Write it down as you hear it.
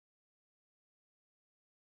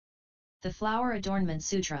The Flower Adornment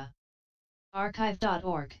Sutra.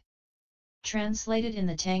 Archive.org. Translated in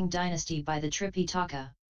the Tang Dynasty by the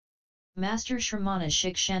Tripitaka. Master Shramana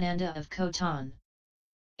Shikshananda of Khotan.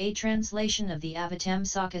 A translation of the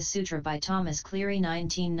Avatamsaka-Sutra by Thomas Cleary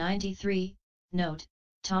 1993. Note,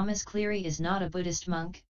 Thomas Cleary is not a Buddhist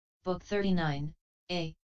monk. Book 39,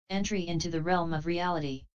 A. Entry into the Realm of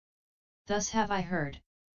Reality. Thus have I heard.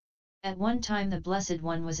 At one time the Blessed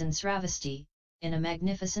One was in Sravasti, in a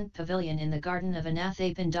magnificent pavilion in the garden of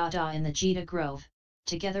Anathapindada in the Jita Grove,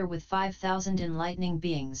 together with 5,000 enlightening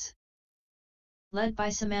beings. Led by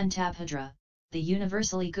Samantabhadra, the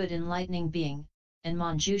universally good enlightening being, and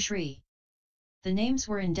Manjushri. The names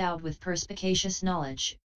were endowed with perspicacious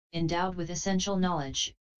knowledge, endowed with essential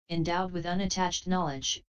knowledge, endowed with unattached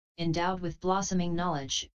knowledge, endowed with blossoming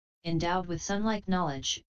knowledge, endowed with sun-like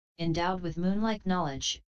knowledge, endowed with moon-like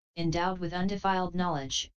knowledge, endowed with undefiled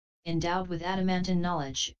knowledge, endowed with adamantine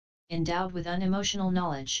knowledge, endowed with unemotional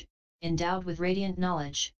knowledge, endowed with radiant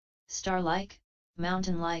knowledge, star-like,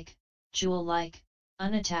 mountain-like, jewel-like,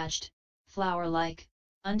 unattached, flower-like,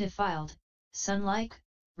 undefiled, sun-like,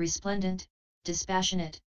 resplendent,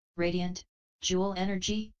 dispassionate, radiant, jewel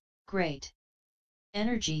energy, great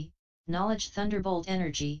energy, knowledge thunderbolt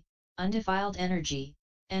energy, undefiled energy,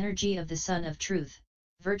 energy of the sun of truth,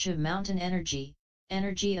 virtue mountain energy,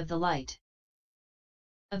 energy of the light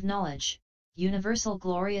of knowledge, universal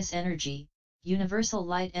glorious energy, universal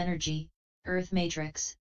light energy, earth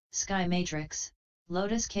matrix, sky matrix,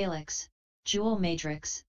 lotus calyx, jewel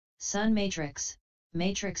matrix, sun matrix,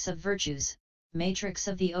 matrix of virtues, matrix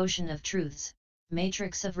of the ocean of truths,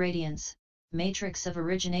 matrix of radiance, matrix of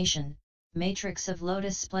origination, matrix of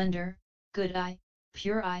lotus splendor, good eye,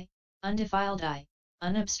 pure eye, undefiled eye,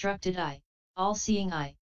 unobstructed eye, all-seeing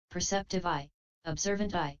eye, perceptive eye,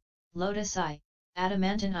 observant eye, lotus eye,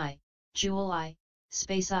 adamantine eye, jewel eye,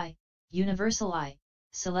 space eye, universal eye,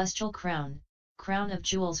 celestial crown, crown of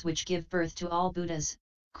jewels which give birth to all Buddhas,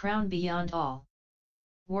 crown beyond all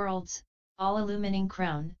worlds, all-illumining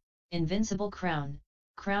crown, invincible crown,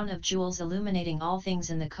 crown of jewels illuminating all things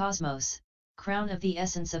in the cosmos, crown of the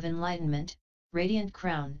essence of enlightenment, radiant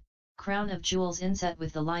crown, crown of jewels inset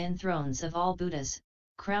with the lion thrones of all Buddhas,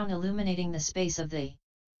 crown illuminating the space of the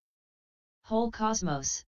whole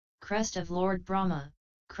cosmos, crest of Lord Brahma,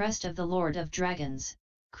 crest of the Lord of Dragons,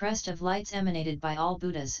 crest of lights emanated by all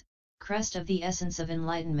Buddhas, crest of the essence of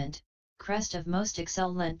enlightenment, crest of most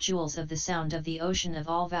excellent jewels of the sound of the ocean of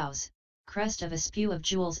all vows, crest of a spew of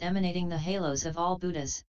jewels emanating the halos of all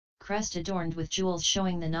Buddhas, crest adorned with jewels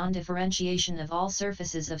showing the non-differentiation of all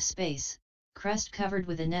surfaces of space, crest covered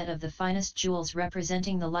with a net of the finest jewels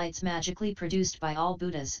representing the lights magically produced by all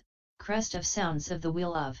Buddhas, crest of sounds of the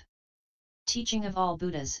wheel of teaching of all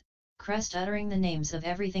Buddhas, crest uttering the names of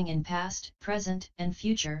everything in past, present, and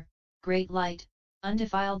future, great light,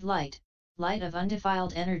 undefiled light, light of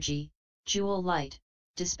undefiled energy, jewel light,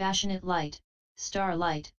 dispassionate light, star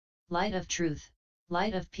light, light of truth,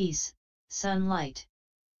 light of peace, sun light,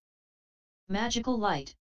 magical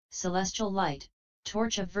light, celestial light,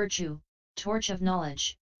 torch of virtue, torch of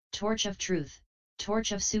knowledge, torch of truth,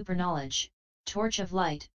 torch of superknowledge, torch of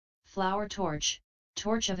light, flower torch,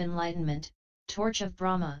 torch of enlightenment, torch of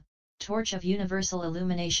Brahma, torch of universal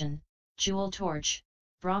illumination, jewel torch,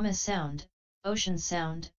 Brahma sound, ocean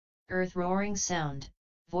sound, earth roaring sound,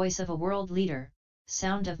 voice of a world leader,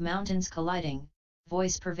 sound of mountains colliding,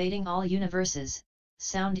 voice pervading all universes,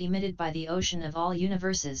 sound emitted by the ocean of all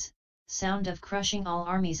universes, sound of crushing all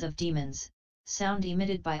armies of demons, sound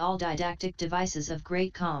emitted by all didactic devices of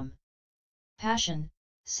great calm, passion,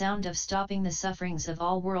 sound of stopping the sufferings of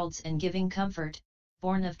all worlds and giving comfort,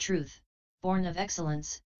 born of truth, born of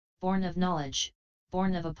excellence, born of knowledge,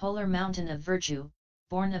 born of a polar mountain of virtue,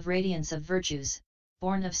 born of radiance of virtues,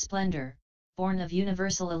 born of splendor, born of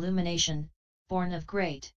universal illumination, born of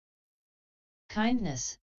great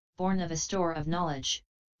kindness, born of a store of knowledge,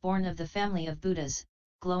 born of the family of Buddhas,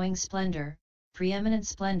 glowing splendor, preeminent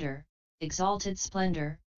splendor, exalted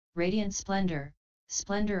splendor, radiant splendor,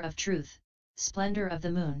 splendor of truth, splendor of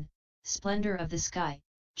the moon, splendor of the sky,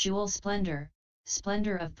 jewel splendor,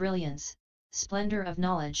 splendor of brilliance, splendor of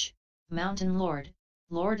knowledge, mountain lord,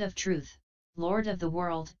 lord of truth, lord of the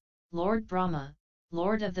world, Lord Brahma,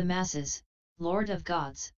 Lord of the masses, Lord of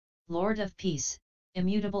gods, Lord of peace,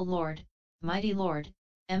 immutable Lord, mighty Lord,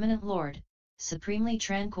 eminent Lord, supremely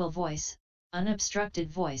tranquil voice, unobstructed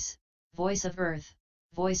voice, voice of earth,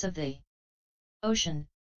 voice of the ocean,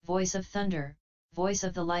 voice of thunder, voice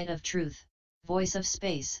of the light of truth, voice of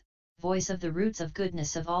space, voice of the roots of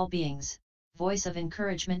goodness of all beings, voice of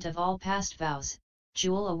encouragement of all past vows,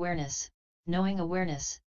 jewel awareness, knowing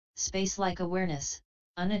awareness, space-like awareness,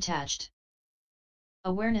 unattached.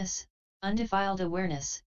 Awareness, undefiled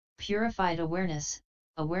awareness, purified awareness,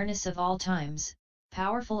 awareness of all times,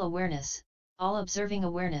 powerful awareness, all-observing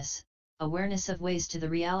awareness, awareness of ways to the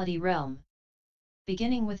reality realm.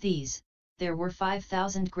 Beginning with these, there were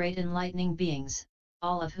 5,000 great enlightening beings,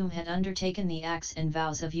 all of whom had undertaken the acts and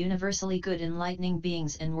vows of universally good enlightening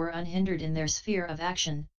beings and were unhindered in their sphere of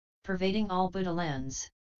action, pervading all Buddha lands.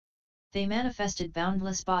 They manifested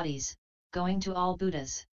boundless bodies, going to all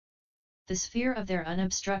Buddhas. The sphere of their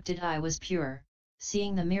unobstructed eye was pure,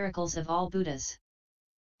 seeing the miracles of all Buddhas.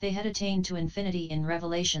 They had attained to infinity in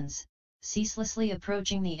revelations, ceaselessly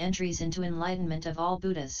approaching the entries into enlightenment of all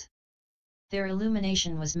Buddhas. Their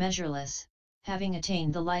illumination was measureless, having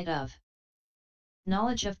attained the light of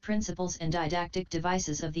knowledge of principles and didactic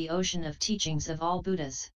devices of the ocean of teachings of all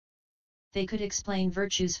Buddhas. They could explain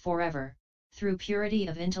virtues forever, through purity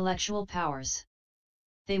of intellectual powers.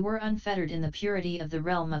 They were unfettered in the purity of the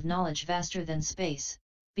realm of knowledge vaster than space,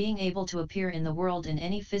 being able to appear in the world in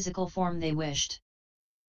any physical form they wished.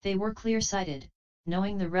 They were clear-sighted,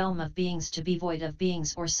 knowing the realm of beings to be void of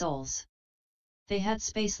beings or souls. They had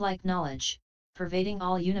space-like knowledge, pervading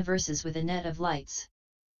all universes with a net of lights.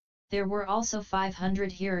 There were also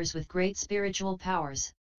 500 hearers with great spiritual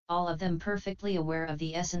powers, all of them perfectly aware of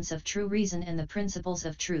the essence of true reason and the principles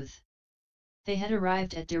of truth. They had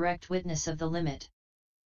arrived at direct witness of the limit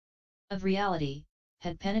of reality,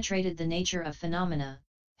 had penetrated the nature of phenomena,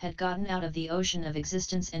 had gotten out of the ocean of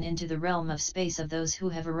existence and into the realm of space of those who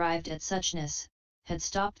have arrived at suchness, had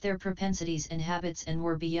stopped their propensities and habits and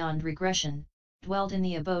were beyond regression, dwelled in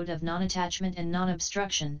the abode of non-attachment and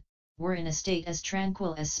non-obstruction, were in a state as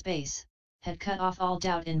tranquil as space, had cut off all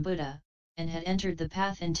doubt in Buddha, and had entered the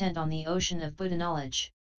path intent on the ocean of Buddha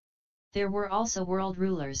knowledge. There were also world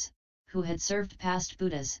rulers, who had served past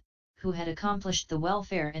Buddhas, who had accomplished the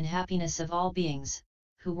welfare and happiness of all beings,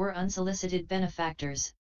 who were unsolicited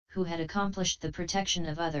benefactors, who had accomplished the protection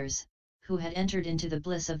of others, who had entered into the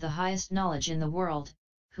bliss of the highest knowledge in the world,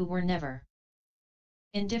 who were never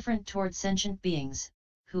indifferent toward sentient beings,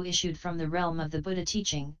 who issued from the realm of the Buddha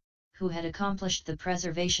teaching, who had accomplished the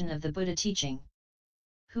preservation of the Buddha teaching,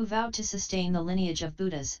 who vowed to sustain the lineage of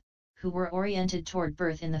Buddhas, who were oriented toward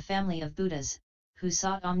birth in the family of Buddhas, who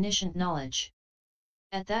sought omniscient knowledge.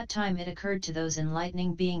 At that time it occurred to those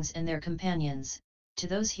enlightening beings and their companions, to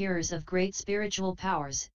those hearers of great spiritual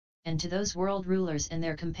powers, and to those world rulers and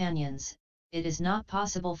their companions, it is not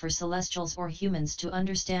possible for celestials or humans to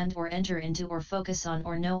understand or enter into or focus on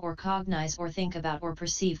or know or cognize or think about or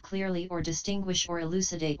perceive clearly or distinguish or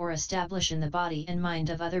elucidate or establish in the body and mind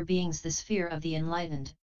of other beings the sphere of the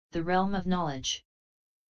enlightened, the realm of knowledge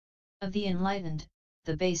of the enlightened,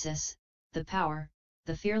 the basis, the power,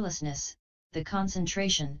 the fearlessness, the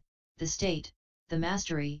concentration, the state, the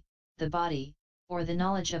mastery, the body, or the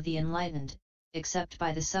knowledge of the enlightened, except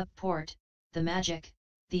by the support, the magic,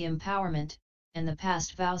 the empowerment, and the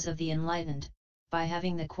past vows of the enlightened, by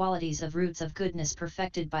having the qualities of roots of goodness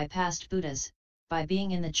perfected by past Buddhas, by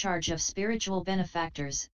being in the charge of spiritual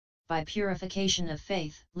benefactors, by purification of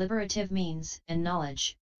faith, liberative means and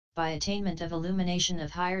knowledge, by attainment of illumination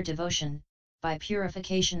of higher devotion, by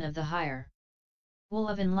purification of the higher will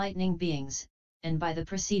of enlightening beings, and by the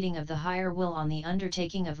proceeding of the higher will on the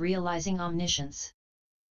undertaking of realizing omniscience.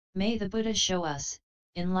 May the Buddha show us,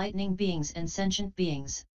 enlightening beings and sentient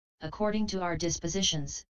beings, according to our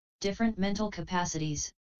dispositions, different mental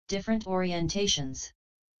capacities, different orientations,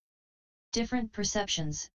 different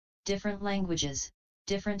perceptions, different languages,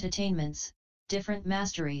 different attainments, different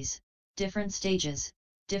masteries, different stages,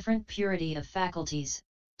 different purity of faculties,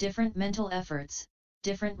 different mental efforts,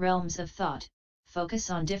 different realms of thought, focus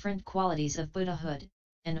on different qualities of Buddhahood,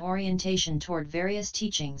 an orientation toward various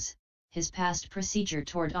teachings, his past procedure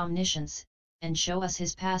toward omniscience, and show us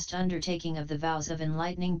his past undertaking of the vows of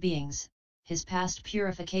enlightening beings, his past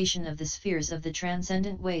purification of the spheres of the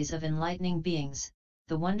transcendent ways of enlightening beings,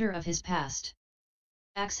 the wonder of his past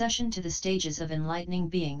accession to the stages of enlightening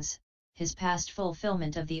beings, his past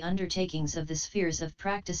fulfillment of the undertakings of the spheres of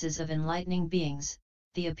practices of enlightening beings,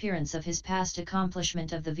 the appearance of his past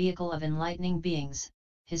accomplishment of the vehicle of enlightening beings,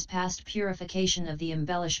 his past purification of the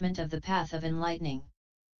embellishment of the path of enlightening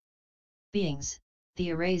beings,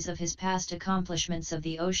 the arrays of his past accomplishments of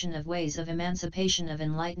the ocean of ways of emancipation of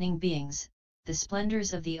enlightening beings, the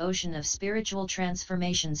splendors of the ocean of spiritual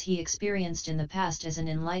transformations he experienced in the past as an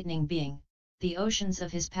enlightening being, the oceans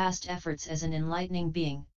of his past efforts as an enlightening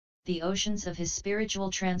being, the oceans of his spiritual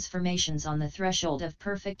transformations on the threshold of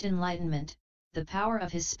perfect enlightenment, the power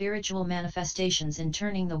of his spiritual manifestations in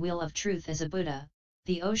turning the wheel of truth as a Buddha,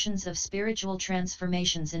 the oceans of spiritual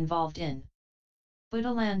transformations involved in Buddha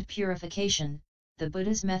land purification, the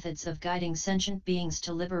Buddha's methods of guiding sentient beings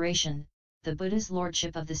to liberation, the Buddha's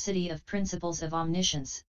lordship of the city of principles of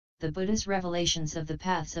omniscience, the Buddha's revelations of the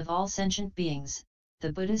paths of all sentient beings,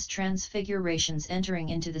 the Buddha's transfigurations entering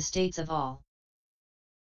into the states of all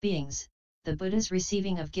beings, the Buddha's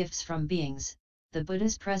receiving of gifts from beings, the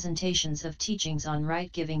Buddha's presentations of teachings on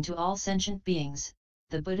right giving to all sentient beings,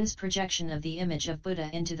 the Buddha's projection of the image of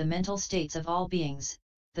Buddha into the mental states of all beings,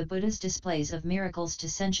 the Buddha's displays of miracles to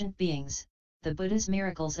sentient beings, the Buddha's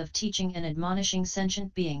miracles of teaching and admonishing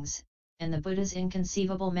sentient beings, and the Buddha's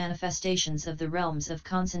inconceivable manifestations of the realms of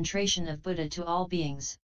concentration of Buddha to all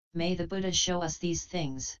beings. May the Buddha show us these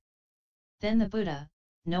things. Then the Buddha,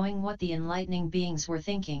 knowing what the enlightening beings were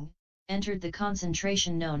thinking, entered the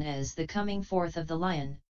concentration known as the coming forth of the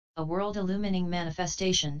lion, a world-illumining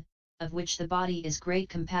manifestation, of which the body is great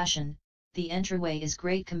compassion, the entryway is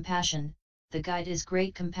great compassion, the guide is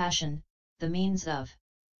great compassion, the means of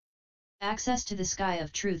access to the sky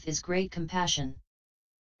of truth is great compassion.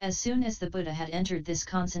 As soon as the Buddha had entered this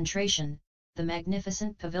concentration, the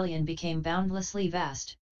magnificent pavilion became boundlessly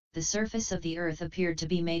vast. The surface of the earth appeared to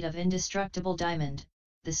be made of indestructible diamond,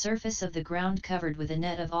 the surface of the ground covered with a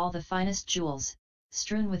net of all the finest jewels,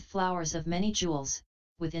 strewn with flowers of many jewels,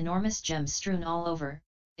 with enormous gems strewn all over.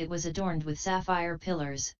 It was adorned with sapphire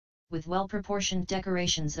pillars, with well-proportioned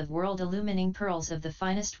decorations of world-illumining pearls of the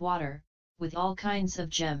finest water, with all kinds of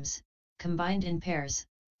gems, combined in pairs,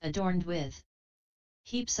 adorned with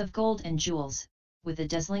heaps of gold and jewels, with a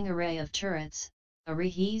dazzling array of turrets,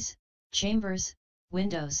 arihis, chambers,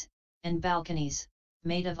 windows, and balconies,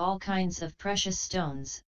 made of all kinds of precious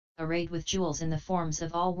stones, arrayed with jewels in the forms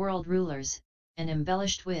of all world rulers, and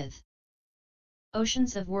embellished with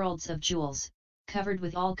oceans of worlds of jewels, covered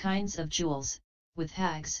with all kinds of jewels, with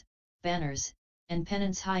hags, banners, and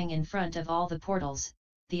pennants hanging in front of all the portals,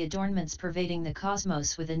 the adornments pervading the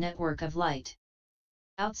cosmos with a network of light.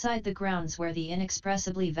 Outside the grounds where the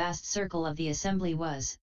inexpressibly vast circle of the assembly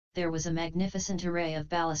was, there was a magnificent array of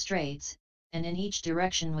balustrades, and in each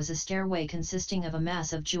direction was a stairway consisting of a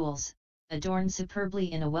mass of jewels, adorned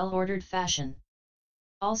superbly in a well-ordered fashion.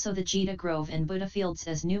 Also the Jita Grove and Buddha fields,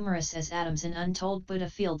 as numerous as atoms in untold Buddha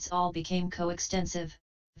fields, all became coextensive,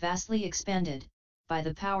 vastly expanded, by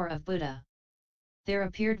the power of Buddha. There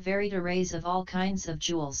appeared varied arrays of all kinds of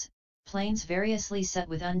jewels, plains variously set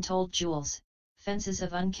with untold jewels, fences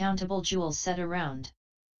of uncountable jewels set around,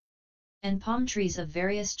 and palm trees of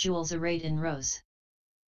various jewels arrayed in rows.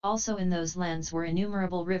 Also in those lands were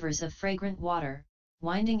innumerable rivers of fragrant water,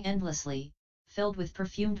 winding endlessly, filled with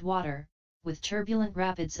perfumed water, with turbulent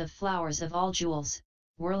rapids of flowers of all jewels,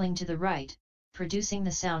 whirling to the right, producing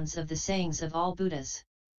the sounds of the sayings of all Buddhas.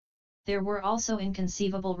 There were also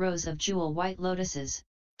inconceivable rows of jewel-white lotuses,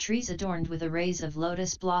 trees adorned with arrays of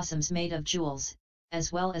lotus blossoms made of jewels,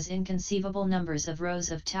 as well as inconceivable numbers of rows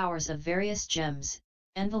of towers of various gems,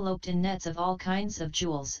 enveloped in nets of all kinds of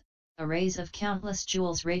jewels, arrays of countless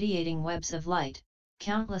jewels radiating webs of light,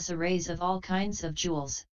 countless arrays of all kinds of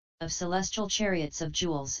jewels, of celestial chariots of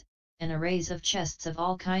jewels, and arrays of chests of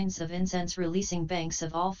all kinds of incense releasing banks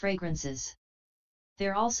of all fragrances.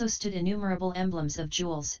 There also stood innumerable emblems of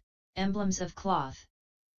jewels, emblems of cloth,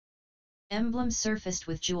 emblems surfaced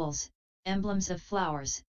with jewels, emblems of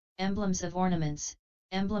flowers, emblems of ornaments,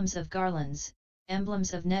 emblems of garlands,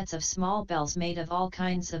 emblems of nets of small bells made of all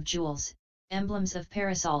kinds of jewels, emblems of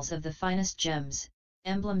parasols of the finest gems,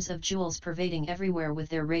 emblems of jewels pervading everywhere with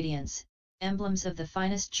their radiance, emblems of the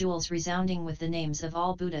finest jewels resounding with the names of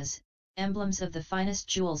all Buddhas, emblems of the finest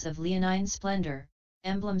jewels of leonine splendor,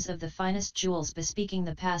 emblems of the finest jewels bespeaking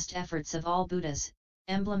the past efforts of all Buddhas,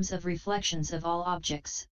 emblems of reflections of all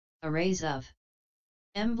objects, arrays of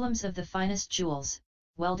emblems of the finest jewels,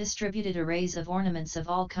 well-distributed arrays of ornaments of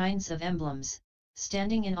all kinds of emblems,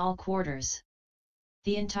 standing in all quarters.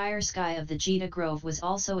 The entire sky of the Jita Grove was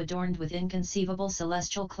also adorned with inconceivable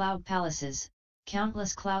celestial cloud palaces,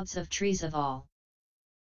 countless clouds of trees of all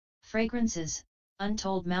fragrances,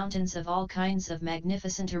 untold mountains of all kinds of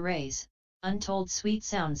magnificent arrays, untold sweet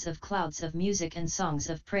sounds of clouds of music and songs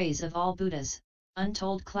of praise of all Buddhas,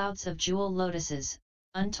 untold clouds of jewel lotuses,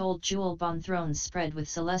 untold jewel-bound thrones spread with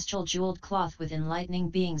celestial jeweled cloth with enlightening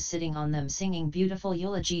beings sitting on them singing beautiful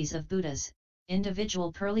eulogies of Buddhas,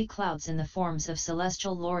 individual pearly clouds in the forms of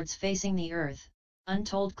celestial lords facing the earth,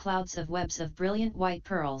 untold clouds of webs of brilliant white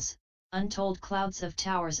pearls, untold clouds of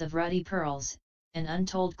towers of ruddy pearls, and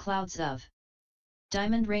untold clouds of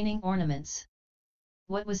diamond raining ornaments.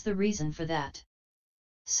 What was the reason for that?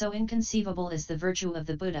 So inconceivable is the virtue of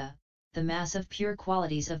the Buddha, the mass of pure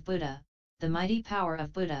qualities of Buddha, the mighty power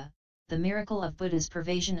of Buddha, the miracle of Buddha's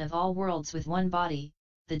pervasion of all worlds with one body,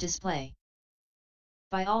 the display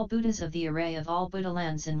By all Buddhas of the array of all Buddha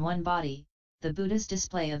lands in one body, the Buddha's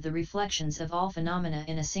display of the reflections of all phenomena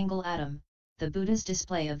in a single atom, the Buddha's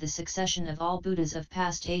display of the succession of all Buddhas of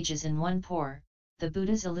past ages in one pore, the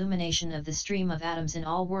Buddha's illumination of the stream of atoms in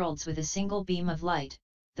all worlds with a single beam of light,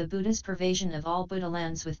 the Buddha's pervasion of all Buddha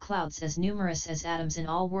lands with clouds as numerous as atoms in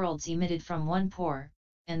all worlds emitted from one pore,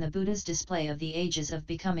 and the Buddha's display of the ages of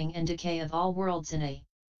becoming and decay of all worlds in a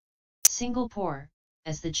single pore.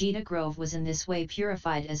 As the Jita grove was in this way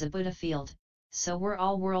purified as a Buddha field, so were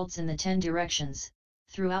all worlds in the 10 directions,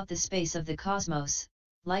 throughout the space of the cosmos,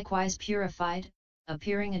 likewise purified,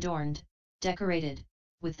 appearing adorned, decorated,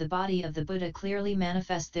 with the body of the Buddha clearly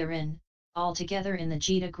manifest therein, all together in the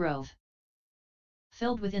Jita grove.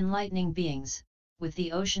 Filled with enlightening beings, with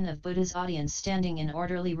the ocean of Buddha's audience standing in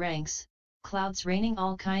orderly ranks, clouds raining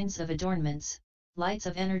all kinds of adornments, lights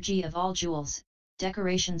of energy of all jewels,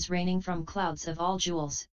 decorations raining from clouds of all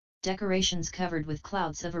jewels, decorations covered with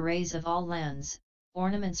clouds of arrays of all lands,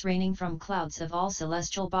 ornaments raining from clouds of all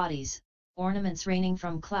celestial bodies, ornaments raining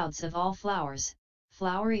from clouds of all flowers,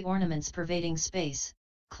 flowery ornaments pervading space,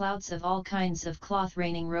 clouds of all kinds of cloth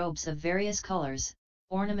raining robes of various colors,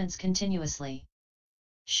 ornaments continuously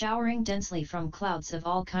showering densely from clouds of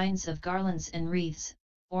all kinds of garlands and wreaths,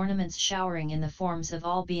 ornaments showering in the forms of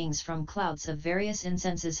all beings from clouds of various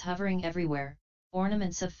incenses hovering everywhere,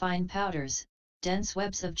 ornaments of fine powders, dense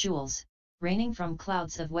webs of jewels, raining from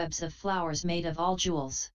clouds of webs of flowers made of all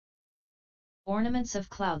jewels. Ornaments of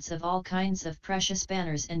clouds of all kinds of precious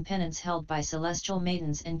banners and pennants held by celestial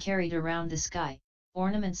maidens and carried around the sky,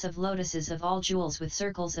 ornaments of lotuses of all jewels with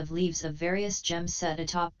circles of leaves of various gems set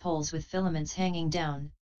atop poles with filaments hanging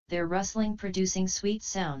down, their rustling producing sweet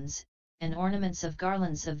sounds, and ornaments of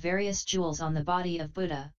garlands of various jewels on the body of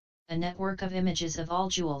Buddha, a network of images of all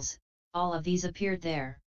jewels, all of these appeared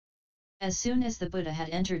there. As soon as the Buddha had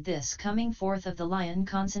entered this coming forth of the lion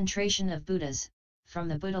concentration of Buddhas, from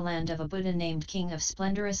the Buddha land of a Buddha named King of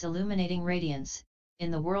splendorous illuminating radiance,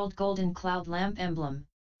 in the world golden cloud lamp emblem,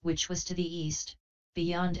 which was to the east,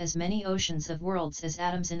 beyond as many oceans of worlds as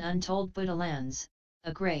atoms in untold Buddha lands,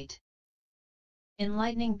 a great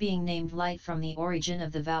enlightening being named Light from the origin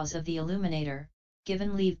of the vows of the Illuminator,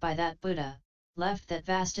 given leave by that Buddha, left that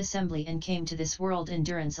vast assembly and came to this world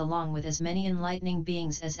endurance along with as many enlightening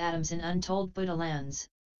beings as atoms in untold Buddha lands,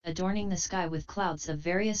 adorning the sky with clouds of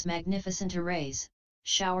various magnificent arrays,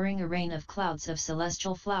 showering a rain of clouds of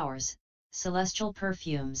celestial flowers, celestial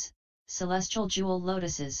perfumes, celestial jewel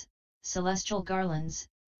lotuses, celestial garlands,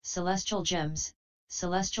 celestial gems,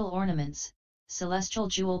 celestial ornaments, celestial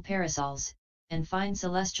jewel parasols, and fine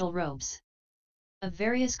celestial robes of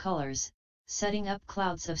various colors, setting up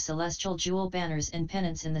clouds of celestial jewel banners and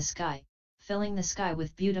pennants in the sky, filling the sky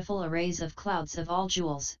with beautiful arrays of clouds of all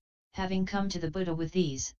jewels. Having come to the Buddha with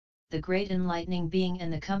these, the great enlightening being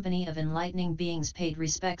and the company of enlightening beings paid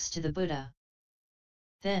respects to the Buddha.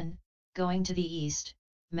 Then, going to the east,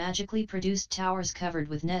 magically produced towers covered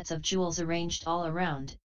with nets of jewels arranged all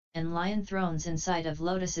around, and lion thrones inside of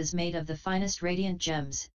lotuses made of the finest radiant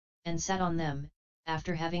gems, and sat on them,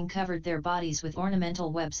 after having covered their bodies with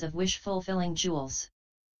ornamental webs of wish-fulfilling jewels.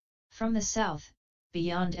 From the south,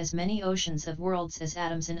 beyond as many oceans of worlds as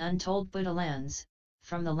atoms in untold Buddha lands,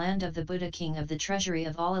 from the land of the Buddha King of the treasury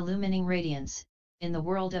of all illumining radiance, in the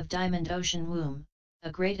world of diamond ocean womb,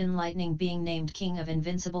 a great enlightening being named King of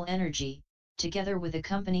invincible energy, together with a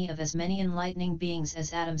company of as many enlightening beings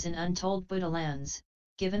as atoms in untold Buddha lands,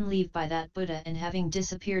 given leave by that Buddha and having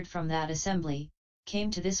disappeared from that assembly,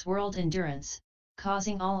 came to this world endurance,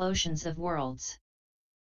 causing all oceans of worlds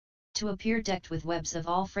to appear decked with webs of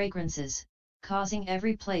all fragrances, causing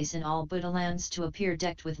every place in all Buddha lands to appear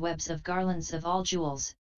decked with webs of garlands of all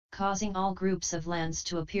jewels, causing all groups of lands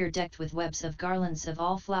to appear decked with webs of garlands of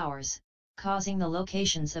all flowers, causing the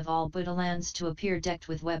locations of all Buddha lands to appear decked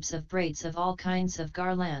with webs of braids of all kinds of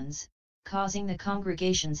garlands, causing the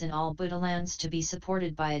congregations in all Buddha lands to be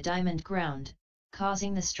supported by a diamond ground,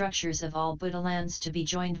 causing the structures of all Buddha lands to be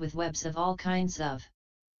joined with webs of all kinds of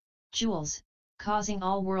jewels, causing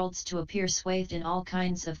all worlds to appear swathed in all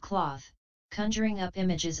kinds of cloth, conjuring up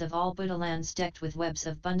images of all Buddha lands decked with webs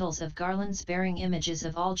of bundles of garlands bearing images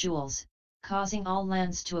of all jewels, causing all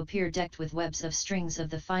lands to appear decked with webs of strings of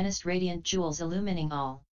the finest radiant jewels illumining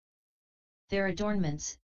all their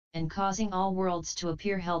adornments, and causing all worlds to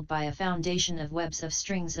appear held by a foundation of webs of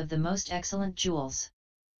strings of the most excellent jewels.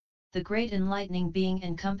 The great enlightening being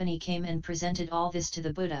and company came and presented all this to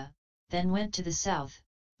the Buddha, then went to the south,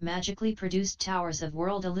 magically produced towers of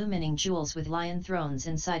world illumining jewels with lion thrones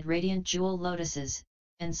inside radiant jewel lotuses,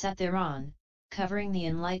 and sat thereon, covering the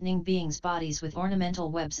enlightening beings' bodies with ornamental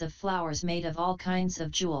webs of flowers made of all kinds of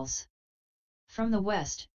jewels. From the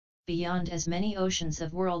west, beyond as many oceans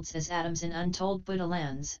of worlds as atoms in untold Buddha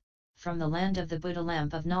lands, from the land of the Buddha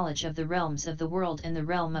lamp of knowledge of the realms of the world and the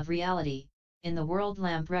realm of reality, in the world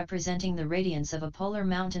lamp representing the radiance of a polar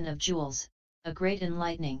mountain of jewels, a great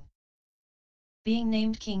enlightening being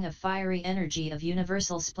named King of fiery energy of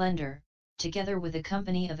universal splendor, together with a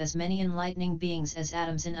company of as many enlightening beings as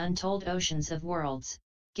atoms in untold oceans of worlds,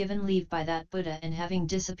 given leave by that Buddha and having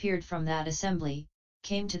disappeared from that assembly,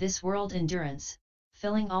 came to this world endurance,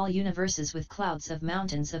 filling all universes with clouds of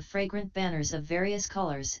mountains of fragrant banners of various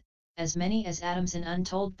colors, as many as atoms in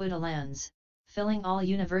untold Buddha lands, filling all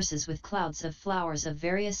universes with clouds of flowers of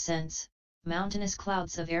various scents, mountainous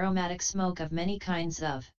clouds of aromatic smoke of many kinds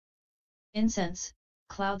of incense,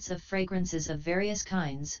 clouds of fragrances of various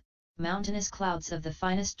kinds, mountainous clouds of the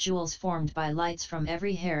finest jewels formed by lights from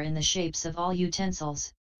every hair in the shapes of all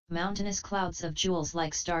utensils, mountainous clouds of jewels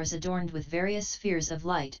like stars adorned with various spheres of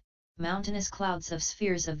light, mountainous clouds of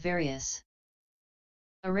spheres of various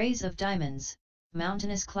arrays of diamonds,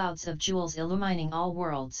 mountainous clouds of jewels illumining all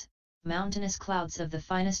worlds, mountainous clouds of the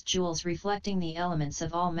finest jewels reflecting the elements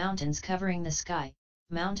of all mountains covering the sky,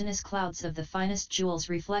 mountainous clouds of the finest jewels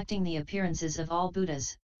reflecting the appearances of all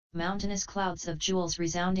Buddhas, mountainous clouds of jewels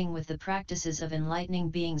resounding with the practices of enlightening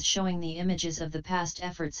beings showing the images of the past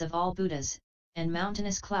efforts of all Buddhas, and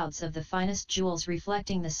mountainous clouds of the finest jewels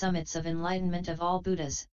reflecting the summits of enlightenment of all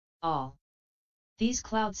Buddhas, all these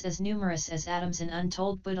clouds as numerous as atoms in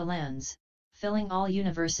untold Buddha lands, filling all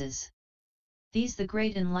universes. These the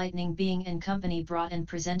great enlightening being and company brought and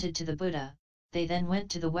presented to the Buddha. They then went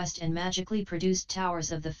to the west and magically produced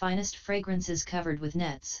towers of the finest fragrances covered with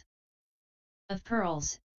nets of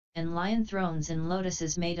pearls, and lion thrones and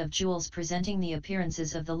lotuses made of jewels presenting the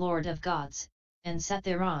appearances of the Lord of Gods, and sat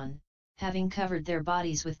thereon, having covered their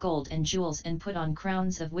bodies with gold and jewels and put on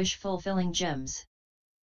crowns of wish-fulfilling gems.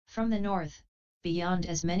 From the north, beyond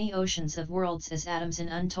as many oceans of worlds as atoms in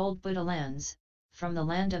untold Buddha lands, from the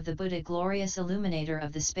land of the Buddha glorious illuminator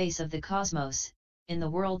of the space of the cosmos, in the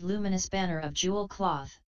world luminous banner of jewel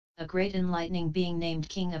cloth, a great enlightening being named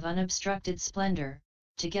King of unobstructed splendor,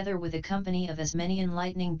 together with a company of as many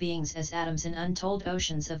enlightening beings as atoms in untold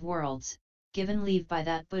oceans of worlds, given leave by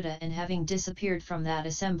that Buddha and having disappeared from that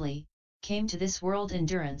assembly, came to this world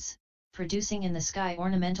endurance, producing in the sky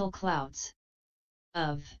ornamental clouds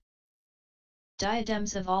of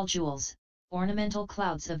diadems of all jewels, ornamental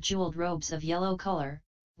clouds of jeweled robes of yellow color,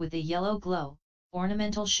 with the yellow glow,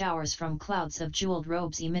 ornamental showers from clouds of jeweled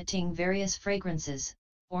robes emitting various fragrances,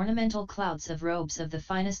 ornamental clouds of robes of the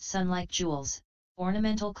finest sun-like jewels,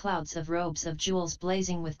 ornamental clouds of robes of jewels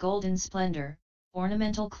blazing with golden splendor,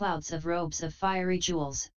 ornamental clouds of robes of fiery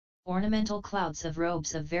jewels, ornamental clouds of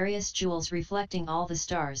robes of various jewels reflecting all the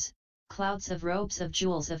stars, clouds of robes of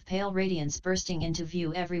jewels of pale radiance bursting into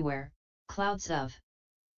view everywhere, clouds of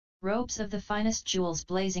robes of the finest jewels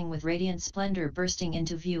blazing with radiant splendor bursting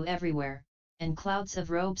into view everywhere, and clouds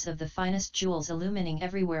of robes of the finest jewels illumining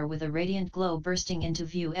everywhere with a radiant glow bursting into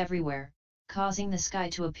view everywhere, causing the sky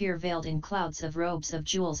to appear veiled in clouds of robes of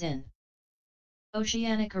jewels in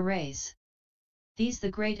oceanic arrays. These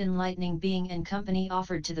the great enlightening being and company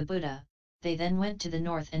offered to the Buddha. They then went to the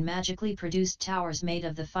north and magically produced towers made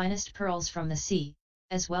of the finest pearls from the sea,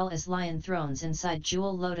 as well as lion thrones inside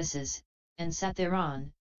jewel lotuses, and sat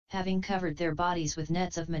thereon, having covered their bodies with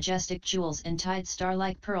nets of majestic jewels and tied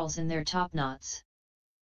star-like pearls in their topknots.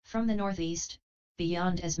 From the northeast,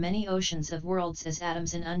 beyond as many oceans of worlds as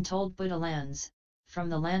atoms in untold Buddha lands, from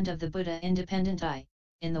the land of the Buddha independent eye,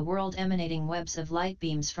 in the world emanating webs of light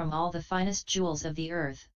beams from all the finest jewels of the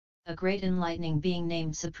earth, a great enlightening being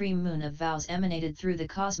named Supreme Moon of Vows emanated through the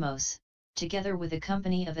cosmos, together with a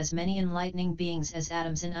company of as many enlightening beings as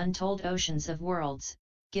atoms in untold oceans of worlds,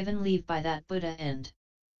 given leave by that Buddha and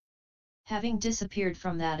having disappeared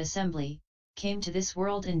from that assembly, came to this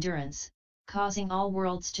world endurance, causing all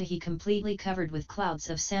worlds to he completely covered with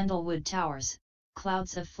clouds of sandalwood towers,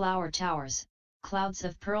 clouds of flower towers, clouds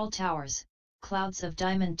of pearl towers, clouds of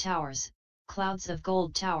diamond towers, clouds of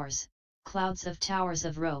gold towers, clouds of towers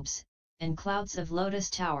of robes, and clouds of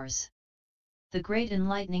lotus towers. The great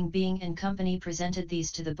enlightening being and company presented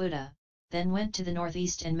these to the Buddha, then went to the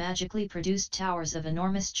northeast and magically produced towers of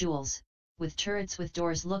enormous jewels, with turrets with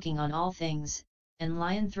doors looking on all things, and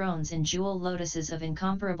lion thrones and jewel lotuses of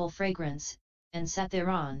incomparable fragrance, and sat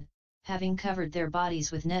thereon, having covered their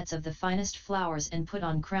bodies with nets of the finest flowers and put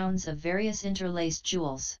on crowns of various interlaced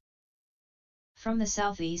jewels. From the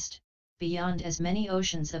southeast, beyond as many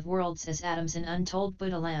oceans of worlds as atoms in untold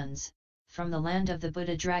Buddha lands, from the land of the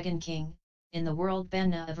Buddha Dragon King, in the world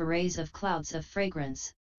Banna of arrays of clouds of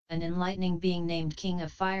fragrance, an enlightening being named King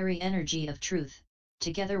of fiery energy of truth,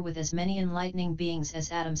 together with as many enlightening beings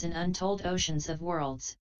as atoms in untold oceans of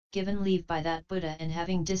worlds, given leave by that Buddha, and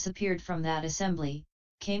having disappeared from that assembly,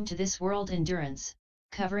 came to this world endurance,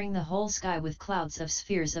 covering the whole sky with clouds of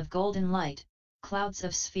spheres of golden light, clouds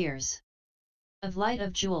of spheres of light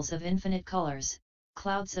of jewels of infinite colors,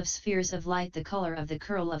 clouds of spheres of light the color of the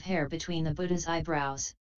curl of hair between the Buddha's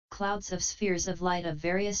eyebrows, clouds of spheres of light of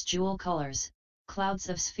various jewel colors, clouds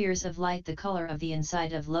of spheres of light the color of the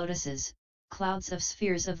inside of lotuses, clouds of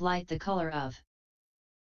spheres of light the color of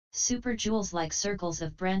super jewels like circles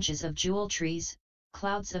of branches of jewel trees,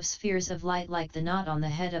 clouds of spheres of light like the knot on the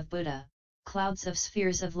head of Buddha, clouds of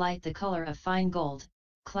spheres of light the color of fine gold,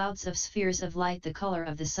 clouds of spheres of light the color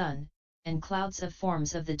of the sun, and clouds of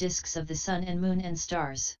forms of the discs of the sun and moon and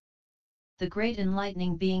stars. The great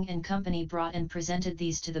enlightening being and company brought and presented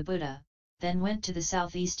these to the Buddha, then went to the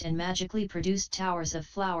southeast and magically produced towers of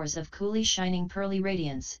flowers of coolly shining pearly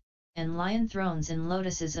radiance, and lion thrones and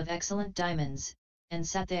lotuses of excellent diamonds, and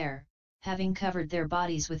sat there, having covered their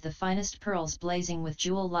bodies with the finest pearls blazing with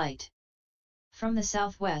jewel light. From the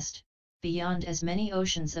southwest, beyond as many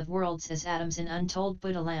oceans of worlds as atoms in untold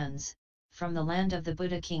Buddha lands, from the land of the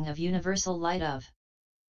Buddha King of universal light of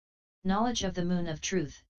knowledge of the moon of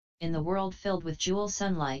truth, in the world filled with jewel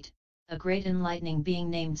sunlight, a great enlightening being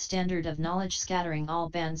named Standard of Knowledge scattering all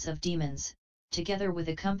bands of demons, together with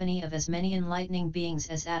a company of as many enlightening beings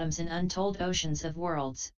as atoms in untold oceans of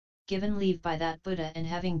worlds, given leave by that Buddha, and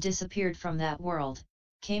having disappeared from that world,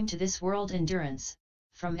 came to this world endurance,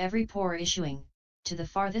 from every pore issuing, to the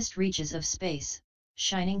farthest reaches of space,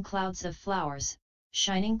 shining clouds of flowers,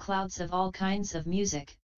 shining clouds of all kinds of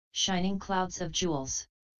music, shining clouds of jewels,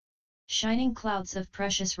 shining clouds of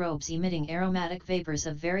precious robes emitting aromatic vapors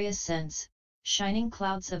of various scents, shining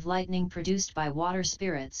clouds of lightning produced by water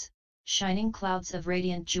spirits, shining clouds of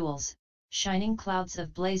radiant jewels, shining clouds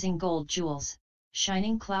of blazing gold jewels,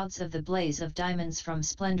 shining clouds of the blaze of diamonds from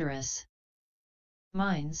splendorous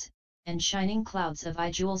mines, and shining clouds of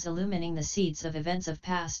eye-jewels illumining the seeds of events of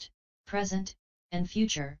past, present, and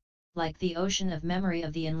future, like the ocean of memory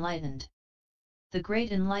of the enlightened. The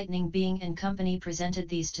great enlightening being and company presented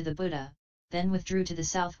these to the Buddha, then withdrew to the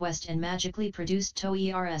southwest and magically produced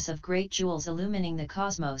toers of great jewels illumining the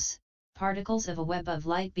cosmos, particles of a web of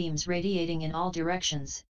light beams radiating in all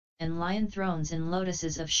directions, and lion thrones and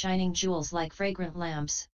lotuses of shining jewels like fragrant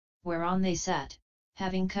lamps, whereon they sat,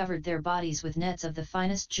 having covered their bodies with nets of the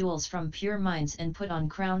finest jewels from pure mines and put on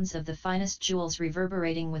crowns of the finest jewels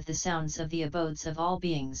reverberating with the sounds of the abodes of all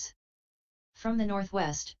beings. From the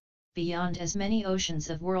northwest, beyond as many oceans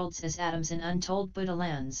of worlds as atoms in untold Buddha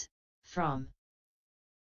lands, from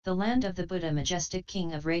the land of the Buddha majestic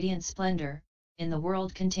king of radiant splendor, in the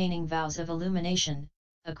world containing vows of illumination,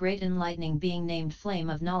 a great enlightening being named Flame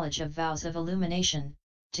of Knowledge of Vows of Illumination,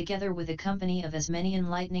 together with a company of as many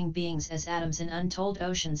enlightening beings as atoms in untold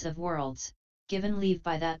oceans of worlds, given leave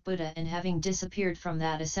by that Buddha, and having disappeared from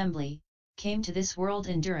that assembly, came to this world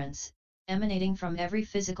endurance, emanating from every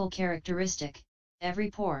physical characteristic, every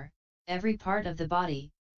pore, every part of the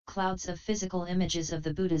body, clouds of physical images of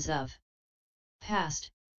the Buddhas of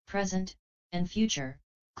past, present, and future,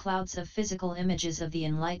 clouds of physical images of the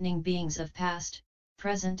enlightening beings of past,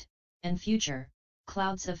 present, and future,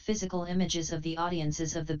 clouds of physical images of the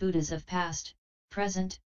audiences of the Buddhas of past,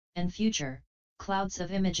 present, and future, clouds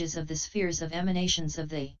of images of the spheres of emanations of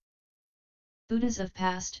the Buddhas of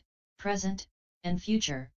past, present, and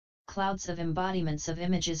future, clouds of embodiments of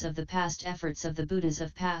images of the past efforts of the Buddhas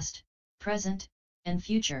of past, present, and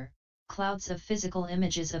future, clouds of physical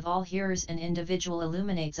images of all hearers and individual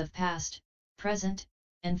illuminates of past, present,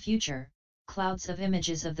 and future, clouds of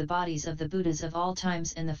images of the bodies of the Buddhas of all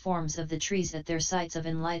times and the forms of the trees at their sites of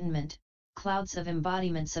enlightenment, clouds of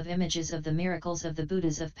embodiments of images of the miracles of the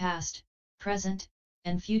Buddhas of past, present,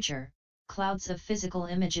 and future, clouds of physical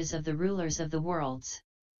images of the rulers of the worlds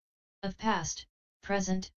of past,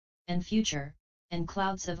 present, and future, and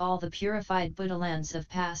clouds of all the purified Buddha lands of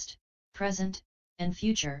past, present, and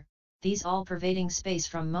future, these all pervading space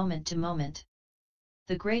from moment to moment.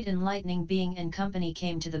 The great enlightening being and company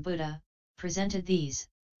came to the Buddha, presented these,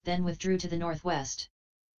 then withdrew to the northwest,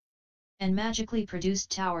 and magically produced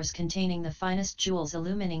towers containing the finest jewels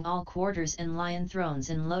illumining all quarters, and lion thrones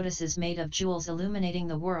and lotuses made of jewels illuminating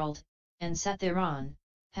the world, and sat thereon,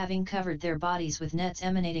 having covered their bodies with nets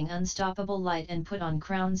emanating unstoppable light, and put on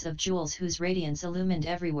crowns of jewels whose radiance illumined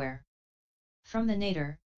everywhere. From the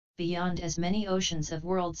nadir, beyond as many oceans of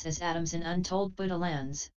worlds as atoms in untold Buddha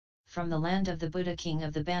lands, from the land of the Buddha King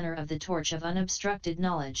of the banner of the torch of unobstructed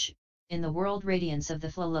knowledge, in the world radiance of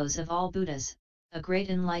the flows of all Buddhas, a great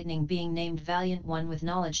enlightening being named Valiant One with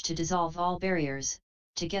knowledge to dissolve all barriers,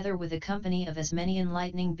 together with a company of as many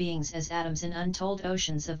enlightening beings as atoms in untold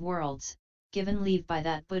oceans of worlds, given leave by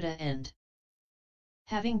that Buddha and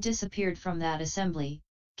having disappeared from that assembly,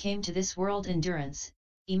 came to this world endurance,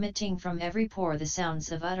 emitting from every pore the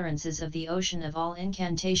sounds of utterances of the ocean of all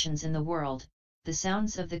incantations in the world, the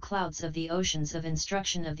sounds of the clouds of the oceans of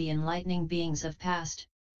instruction of the enlightening beings of past,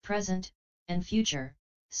 present, and future,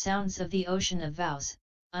 sounds of the ocean of vows,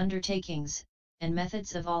 undertakings, and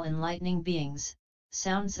methods of all enlightening beings,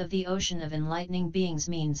 sounds of the ocean of enlightening beings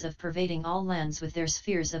means of pervading all lands with their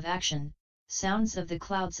spheres of action, sounds of the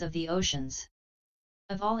clouds of the oceans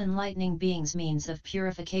of all enlightening beings means of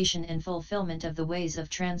purification and fulfillment of the ways of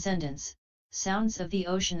transcendence, sounds of the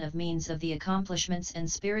ocean of means of the accomplishments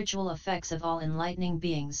and spiritual effects of all enlightening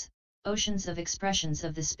beings, oceans of expressions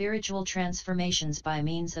of the spiritual transformations by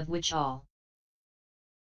means of which all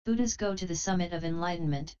Buddhas go to the summit of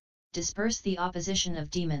enlightenment, disperse the opposition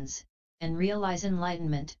of demons, and realize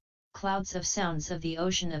enlightenment, clouds of sounds of the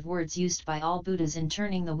ocean of words used by all Buddhas in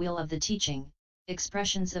turning the wheel of the teaching,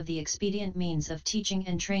 expressions of the expedient means of teaching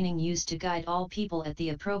and training used to guide all people at the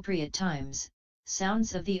appropriate times,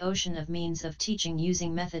 sounds of the ocean of means of teaching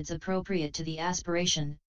using methods appropriate to the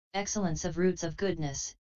aspiration, excellence of roots of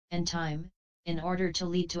goodness, and time, in order to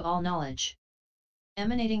lead to all knowledge.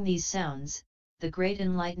 Emanating these sounds, the great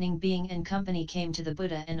enlightening being and company came to the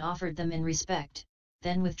Buddha and offered them in respect,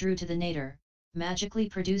 then withdrew to the nadir, magically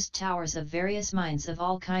produced towers of various minds of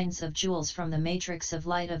all kinds of jewels from the matrix of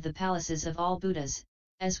light of the palaces of all Buddhas,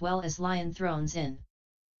 as well as lion thrones in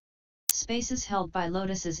spaces held by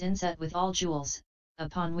lotuses inset with all jewels,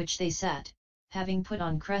 upon which they sat, having put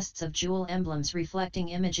on crests of jewel emblems reflecting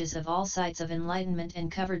images of all sights of enlightenment and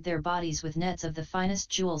covered their bodies with nets of the finest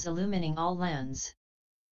jewels illumining all lands.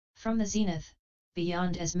 From the zenith,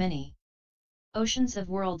 beyond as many oceans of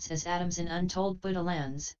worlds as atoms in untold Buddha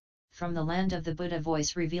lands, from the land of the Buddha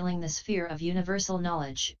voice revealing the sphere of universal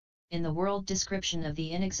knowledge, in the world description of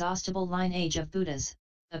the inexhaustible lineage of Buddhas,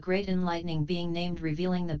 a great enlightening being named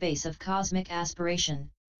revealing the base of cosmic aspiration,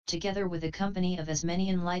 together with a company of as many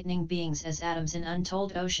enlightening beings as atoms in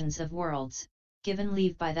untold oceans of worlds, given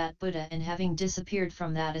leave by that Buddha and having disappeared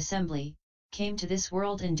from that assembly, came to this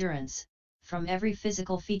world endurance, from every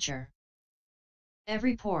physical feature,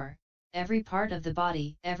 every pore, every part of the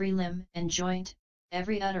body, every limb and joint,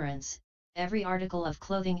 every utterance, every article of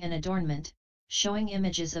clothing and adornment, showing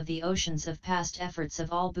images of the oceans of past efforts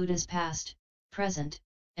of all Buddhas past, present,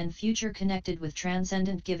 and future connected with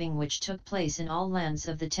transcendent giving which took place in all lands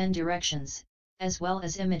of the 10 directions, as well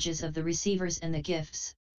as images of the receivers and the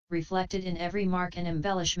gifts, reflected in every mark and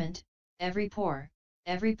embellishment, every pore,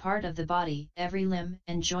 every part of the body, every limb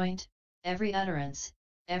and joint, every utterance,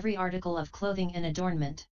 every article of clothing and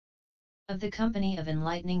adornment of the company of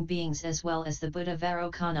enlightening beings as well as the Buddha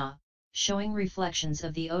Varokana, showing reflections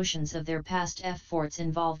of the oceans of their past efforts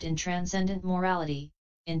involved in transcendent morality,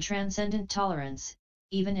 in transcendent tolerance,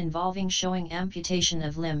 even involving showing amputation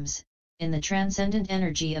of limbs, in the transcendent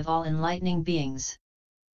energy of all enlightening beings.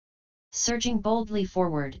 Surging boldly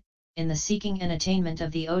forward, in the seeking and attainment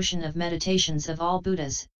of the ocean of meditations of all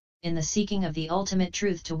Buddhas, in the seeking of the ultimate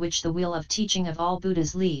truth to which the wheel of teaching of all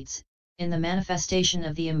Buddhas leads, in the manifestation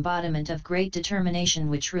of the embodiment of great determination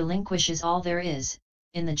which relinquishes all there is,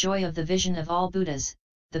 in the joy of the vision of all Buddhas,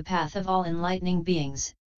 the path of all enlightening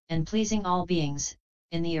beings, and pleasing all beings,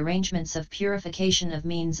 in the arrangements of purification of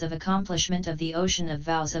means of accomplishment of the ocean of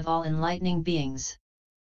vows of all enlightening beings.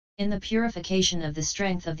 In the purification of the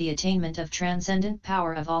strength of the attainment of transcendent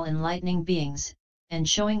power of all enlightening beings, and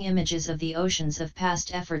showing images of the oceans of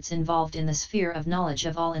past efforts involved in the sphere of knowledge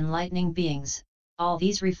of all enlightening beings, all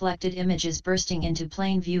these reflected images bursting into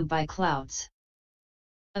plain view by clouds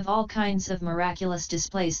of all kinds of miraculous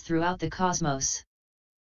displays throughout the cosmos.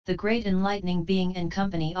 The great enlightening being and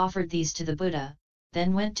company offered these to the Buddha,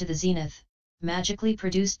 then went to the zenith, magically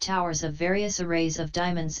produced towers of various arrays of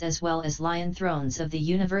diamonds as well as lion thrones of the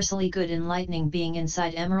universally good enlightening being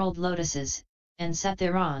inside emerald lotuses, and sat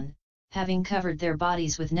thereon, having covered their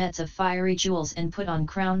bodies with nets of fiery jewels and put on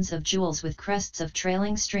crowns of jewels with crests of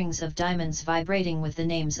trailing strings of diamonds vibrating with the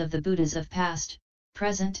names of the Buddhas of past,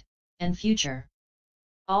 present, and future.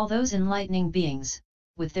 All those enlightening beings,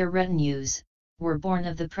 with their retinues, were born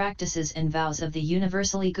of the practices and vows of the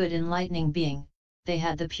universally good enlightening being. They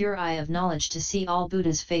had the pure eye of knowledge to see all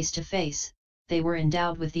Buddhas face to face, they were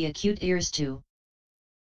endowed with the acute ears to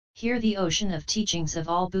hear the ocean of teachings of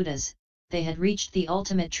all Buddhas, they had reached the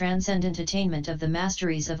ultimate transcendent attainment of the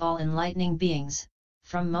masteries of all enlightening beings.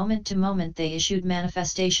 From moment to moment they issued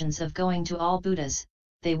manifestations of going to all Buddhas,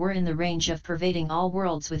 they were in the range of pervading all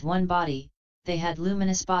worlds with one body, they had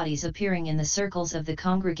luminous bodies appearing in the circles of the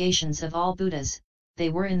congregations of all Buddhas, they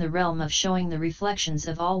were in the realm of showing the reflections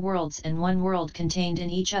of all worlds and one world contained in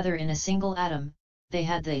each other in a single atom. They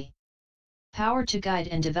had the power to guide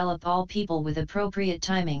and develop all people with appropriate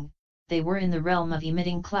timing. They were in the realm of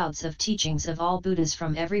emitting clouds of teachings of all Buddhas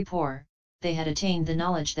from every pore. They had attained the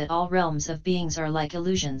knowledge that all realms of beings are like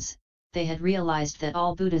illusions. They had realized that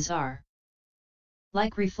all Buddhas are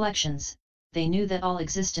like reflections. They knew that all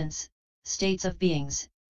existence, states of beings,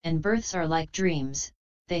 and births are like dreams.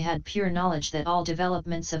 They had pure knowledge that all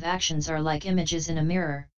developments of actions are like images in a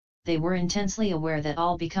mirror. They were intensely aware that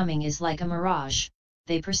all becoming is like a mirage.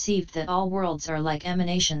 They perceived that all worlds are like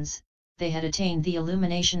emanations. They had attained the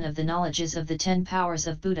illumination of the knowledges of the 10 powers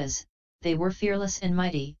of Buddhas. They were fearless and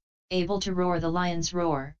mighty, able to roar the lion's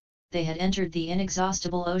roar. They had entered the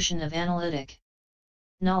inexhaustible ocean of analytic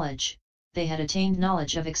knowledge. They had attained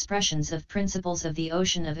knowledge of expressions of principles of the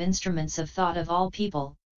ocean of instruments of thought of all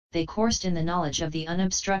people. They coursed in the knowledge of the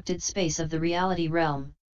unobstructed space of the reality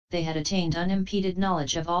realm. They had attained unimpeded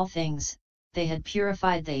knowledge of all things. They had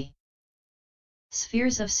purified the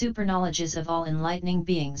spheres of superknowledges of all enlightening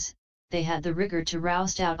beings. They had the rigor to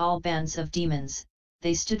roust out all bands of demons.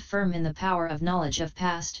 They stood firm in the power of knowledge of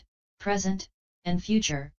past, present, and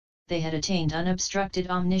future. They had attained unobstructed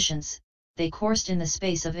omniscience. They coursed in the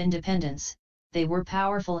space of independence. They were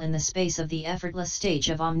powerful in the space of the effortless stage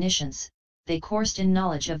of omniscience. They coursed in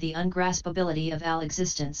knowledge of the ungraspability of all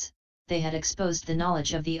existence. They had exposed the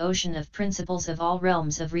knowledge of the ocean of principles of all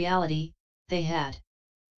realms of reality. They had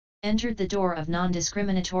entered the door of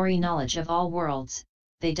non-discriminatory knowledge of all worlds.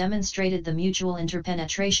 They demonstrated the mutual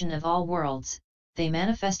interpenetration of all worlds. They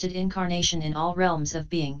manifested incarnation in all realms of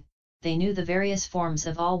being. They knew the various forms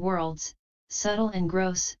of all worlds, subtle and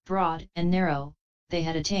gross, broad and narrow. They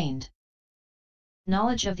had attained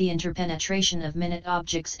knowledge of the interpenetration of minute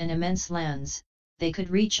objects and immense lands. They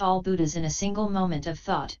could reach all Buddhas in a single moment of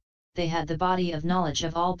thought. They had the body of knowledge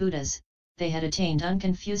of all Buddhas. They had attained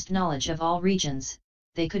unconfused knowledge of all regions.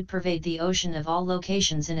 They could pervade the ocean of all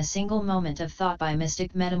locations in a single moment of thought by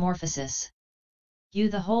mystic metamorphosis.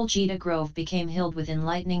 The whole Jita grove became hilled with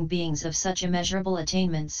enlightening beings of such immeasurable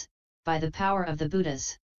attainments, by the power of the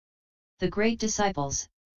Buddhas. The great disciples,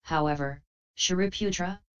 however,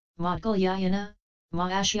 Shariputra, Maudgalyayana,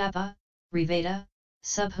 Mahashyapa, Riveda,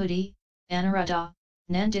 Subhuti, Anuruddha,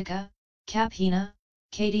 Nandika, Kaphina,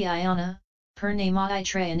 Katyayana,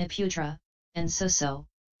 Purnamaitrayaniputra, and so,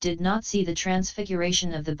 did not see the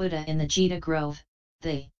transfiguration of the Buddha in the Jita grove,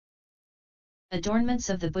 the adornments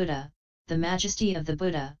of the Buddha, the majesty of the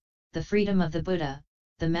Buddha, the freedom of the Buddha,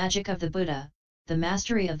 the magic of the Buddha, the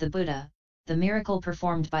mastery of the Buddha, the miracle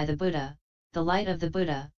performed by the Buddha, the light of the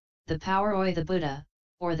Buddha, the power of the Buddha,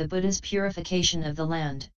 or the Buddha's purification of the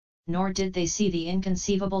land. Nor did they see the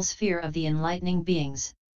inconceivable sphere of the enlightening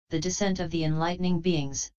beings, the descent of the enlightening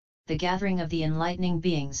beings, the gathering of the enlightening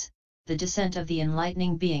beings, the descent of the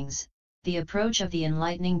enlightening beings, the approach of the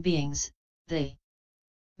enlightening beings, the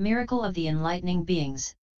miracle of the enlightening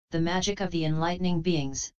beings, the magic of the enlightening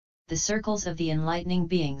beings, the circles of the enlightening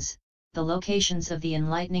beings, the locations of the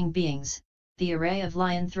enlightening beings, the array of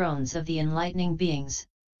lion thrones of the enlightening beings,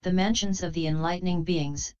 the mansions of the enlightening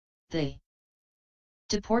beings, the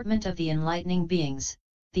deportment of the enlightening beings,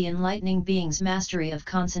 the enlightening beings' mastery of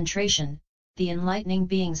concentration, the enlightening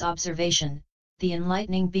beings' observation, the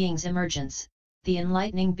enlightening beings' emergence, the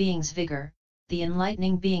enlightening beings' vigor, the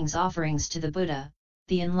enlightening beings' offerings to the Buddha,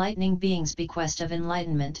 the enlightening beings' bequest of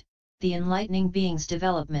enlightenment, the enlightening beings'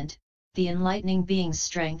 development, the enlightening beings'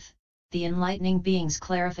 strength, the enlightening beings'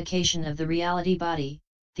 clarification of the reality body,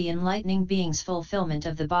 the enlightening beings' fulfillment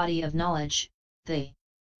of the body of knowledge, the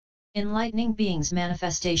enlightening beings'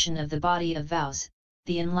 manifestation of the body of vows,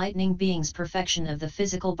 the enlightening beings' perfection of the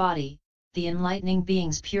physical body, the enlightening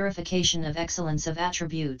beings' purification of excellence of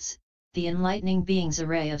attributes, the enlightening beings'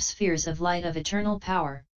 array of spheres of light of eternal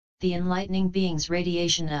power, the enlightening beings'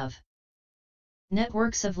 radiation of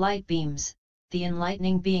networks of light beams, the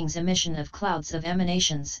enlightening beings' emission of clouds of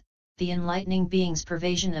emanations, the enlightening beings'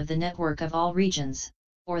 pervasion of the network of all regions,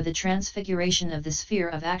 or the transfiguration of the sphere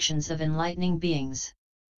of actions of enlightening beings.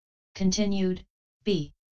 Continued,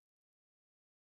 b.